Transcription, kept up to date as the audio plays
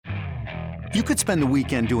You could spend the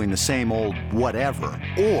weekend doing the same old whatever,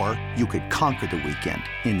 or you could conquer the weekend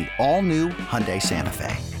in the all-new Hyundai Santa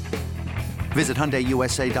Fe. Visit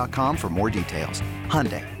HyundaiUSA.com for more details.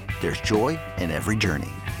 Hyundai, there's joy in every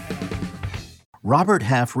journey. Robert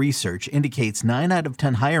Half research indicates 9 out of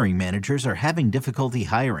 10 hiring managers are having difficulty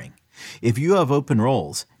hiring. If you have open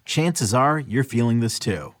roles, chances are you're feeling this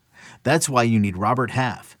too. That's why you need Robert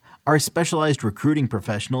Half. Our specialized recruiting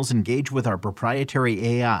professionals engage with our proprietary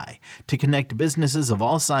AI to connect businesses of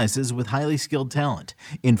all sizes with highly skilled talent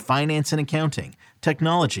in finance and accounting,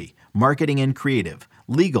 technology, marketing and creative,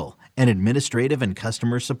 legal, and administrative and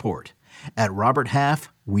customer support. At Robert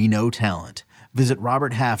Half, we know talent. Visit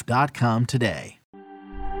roberthalf.com today.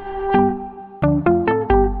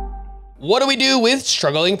 What do we do with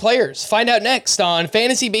struggling players? Find out next on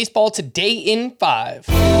Fantasy Baseball Today in 5.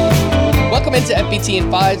 Welcome into FBT in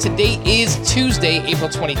 5. Today is Tuesday, April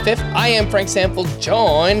 25th. I am Frank Sample,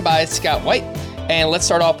 joined by Scott White. And let's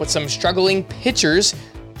start off with some struggling pitchers.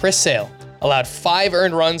 Chris Sale allowed 5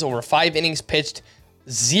 earned runs over 5 innings pitched,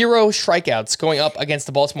 0 strikeouts going up against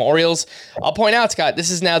the Baltimore Orioles. I'll point out, Scott, this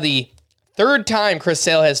is now the 3rd time Chris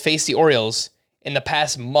Sale has faced the Orioles in the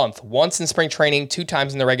past month. Once in spring training, 2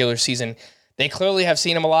 times in the regular season. They clearly have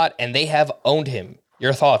seen him a lot, and they have owned him.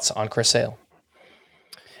 Your thoughts on Chris Sale?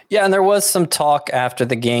 Yeah, and there was some talk after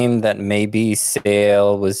the game that maybe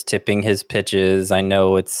Sale was tipping his pitches. I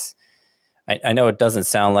know it doesn't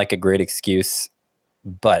sound like a great excuse,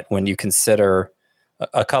 but when you consider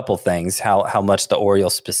a couple things, how much the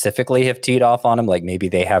Orioles specifically have teed off on him, like maybe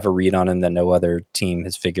they have a read on him that no other team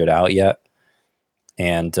has figured out yet.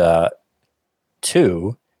 And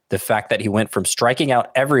 2, the fact that he went from striking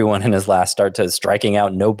out everyone in his last start to striking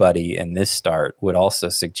out nobody in this start would also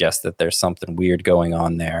suggest that there's something weird going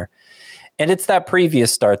on there. And it's that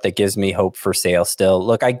previous start that gives me hope for Sale still.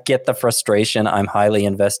 Look, I get the frustration. I'm highly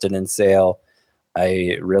invested in Sale.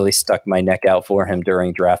 I really stuck my neck out for him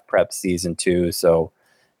during draft prep season 2. So,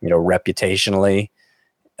 reputationally,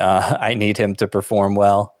 I need him to perform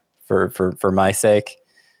well for my sake.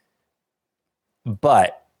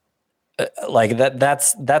 But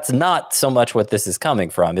that's not so much what this is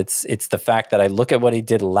coming from. It's the fact that I look at what he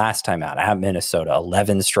did last time out at Minnesota: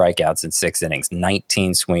 11 strikeouts in 6 innings,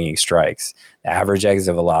 19 swinging strikes. The average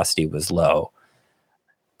exit velocity was low.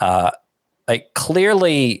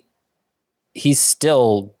 Clearly, he's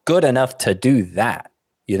still good enough to do that.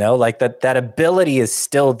 That ability is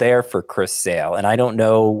still there for Chris Sale, and I don't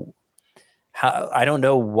know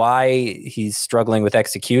why he's struggling with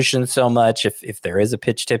execution so much, if there is a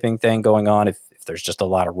pitch tipping thing going on, if there's just a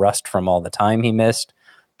lot of rust from all the time he missed.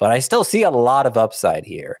 But I still see a lot of upside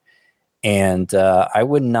here. And I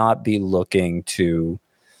would not be looking to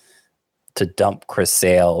dump Chris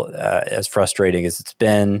Sale, as frustrating as it's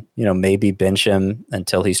been. Maybe bench him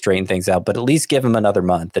until he straightened things out, but at least give him another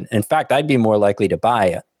month. And in fact, I'd be more likely to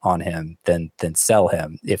buy on him than sell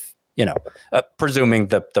him if, presuming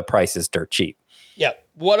the price is dirt cheap. Yeah.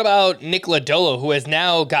 What about Nick Lodolo, who has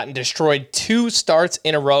now gotten destroyed 2 starts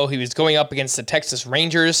in a row? He was going up against the Texas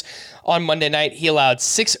Rangers on Monday night. He allowed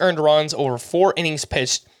 6 earned runs over 4 innings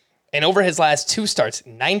pitched. And over his last 2 starts,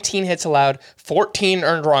 19 hits allowed, 14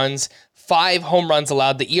 earned runs, 5 home runs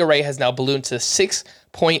allowed. The ERA has now ballooned to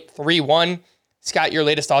 6.31. Scott, your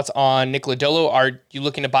latest thoughts on Nick Lodolo? Are you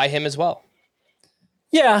looking to buy him as well?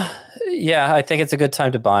 Yeah, I think it's a good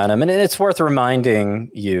time to buy on him. And it's worth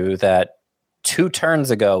reminding you that 2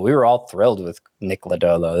 turns ago, we were all thrilled with Nick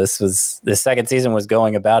Lodolo. The second season was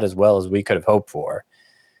going about as well as we could have hoped for.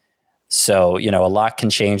 So, a lot can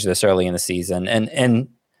change this early in the season. And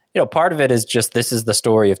part of it is just, this is the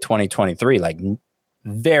story of 2023. Like,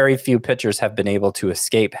 very few pitchers have been able to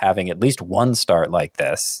escape having at least one start like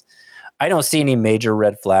this. I don't see any major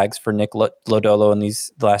red flags for Nick Lodolo in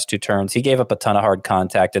these last 2 turns. He gave up a ton of hard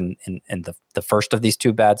contact in the first of these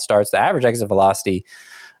 2 bad starts. The average exit velocity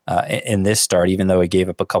in this start, even though he gave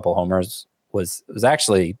up a couple homers, was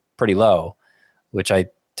actually pretty low, which I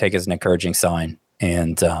take as an encouraging sign.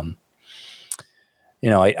 And,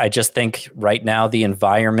 I just think right now the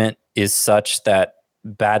environment is such that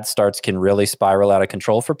bad starts can really spiral out of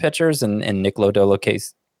control for pitchers. And in Nick Lodolo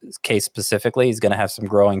case specifically, he's going to have some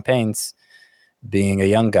growing pains being a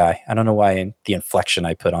young guy. I don't know why the inflection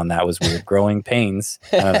I put on that was weird. Growing pains.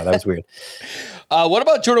 I don't know. That was weird. What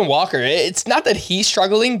about Jordan Walker? It's not that he's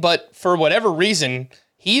struggling, but for whatever reason,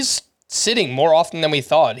 he's sitting more often than we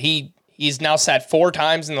thought. He's now sat 4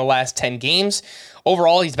 times in the last 10 games.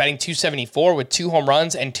 Overall, he's batting .274 with 2 home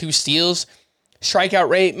runs and 2 steals. Strikeout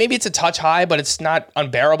rate, maybe it's a touch high, but it's not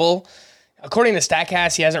unbearable. According to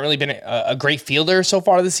StatCast, he hasn't really been a great fielder so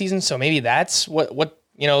far this season, so maybe that's what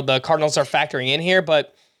the Cardinals are factoring in here.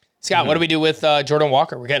 But Scott, what do we do with Jordan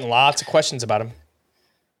Walker? We're getting lots of questions about him.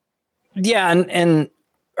 Yeah, and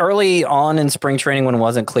early on in spring training, when it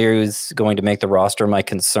wasn't clear he was going to make the roster, my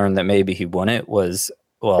concern that maybe he wouldn't was,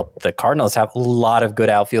 well, the Cardinals have a lot of good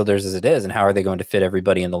outfielders as it is, and how are they going to fit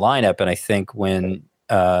everybody in the lineup? And I think when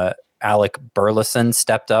Alec Burleson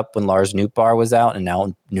stepped up when Lars Nootbaar was out, and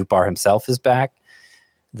now Nootbaar himself is back,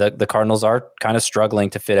 the Cardinals are kind of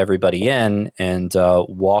struggling to fit everybody in, and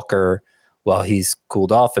Walker, while he's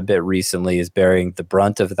cooled off a bit recently, is bearing the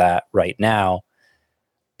brunt of that right now.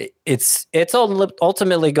 It's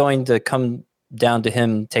ultimately going to come down to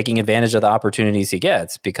him taking advantage of the opportunities he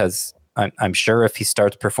gets, because I'm sure if he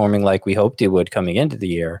starts performing like we hoped he would coming into the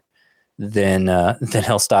year, then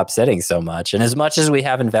he'll stop sitting so much. And as much as we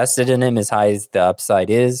have invested in him, as high as the upside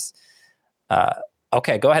is,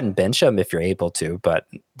 okay, go ahead and bench him if you're able to, but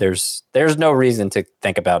there's no reason to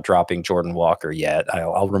think about dropping Jordan Walker yet.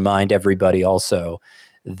 I'll remind everybody also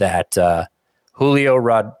that Julio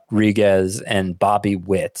Rodriguez and Bobby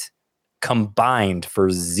Witt combined for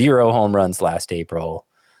 0 home runs last April.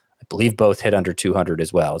 I believe both hit under 200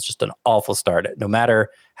 as well. It's just an awful start. No matter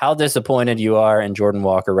how disappointed you are in Jordan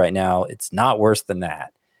Walker right now, it's not worse than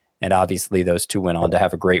that. And obviously those two went on to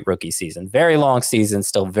have a great rookie season. Very long season,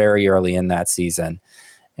 still very early in that season.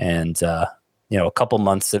 And, a couple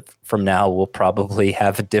months from now, we'll probably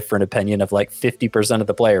have a different opinion of like 50% of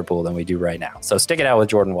the player pool than we do right now. So stick it out with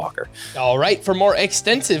Jordan Walker. All right. For more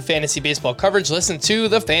extensive fantasy baseball coverage, listen to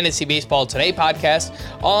the Fantasy Baseball Today podcast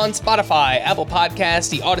on Spotify, Apple Podcasts,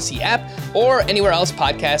 the Odyssey app, or anywhere else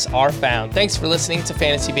podcasts are found. Thanks for listening to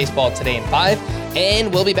Fantasy Baseball Today in 5,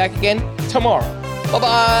 and we'll be back again tomorrow.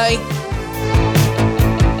 Bye-bye.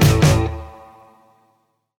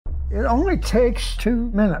 It only takes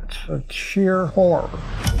 2 minutes of sheer horror.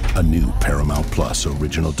 A new Paramount Plus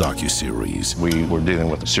original docuseries. We were dealing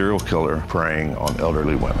with a serial killer preying on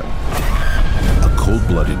elderly women. A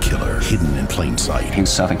cold-blooded killer hidden in plain sight. He's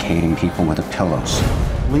suffocating people with the pillows.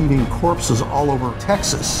 Leaving corpses all over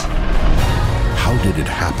Texas. How did it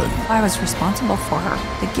happen? I was responsible for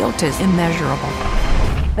her. The guilt is immeasurable.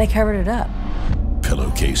 They covered it up.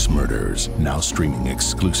 Pillowcase Murders, now streaming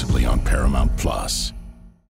exclusively on Paramount Plus.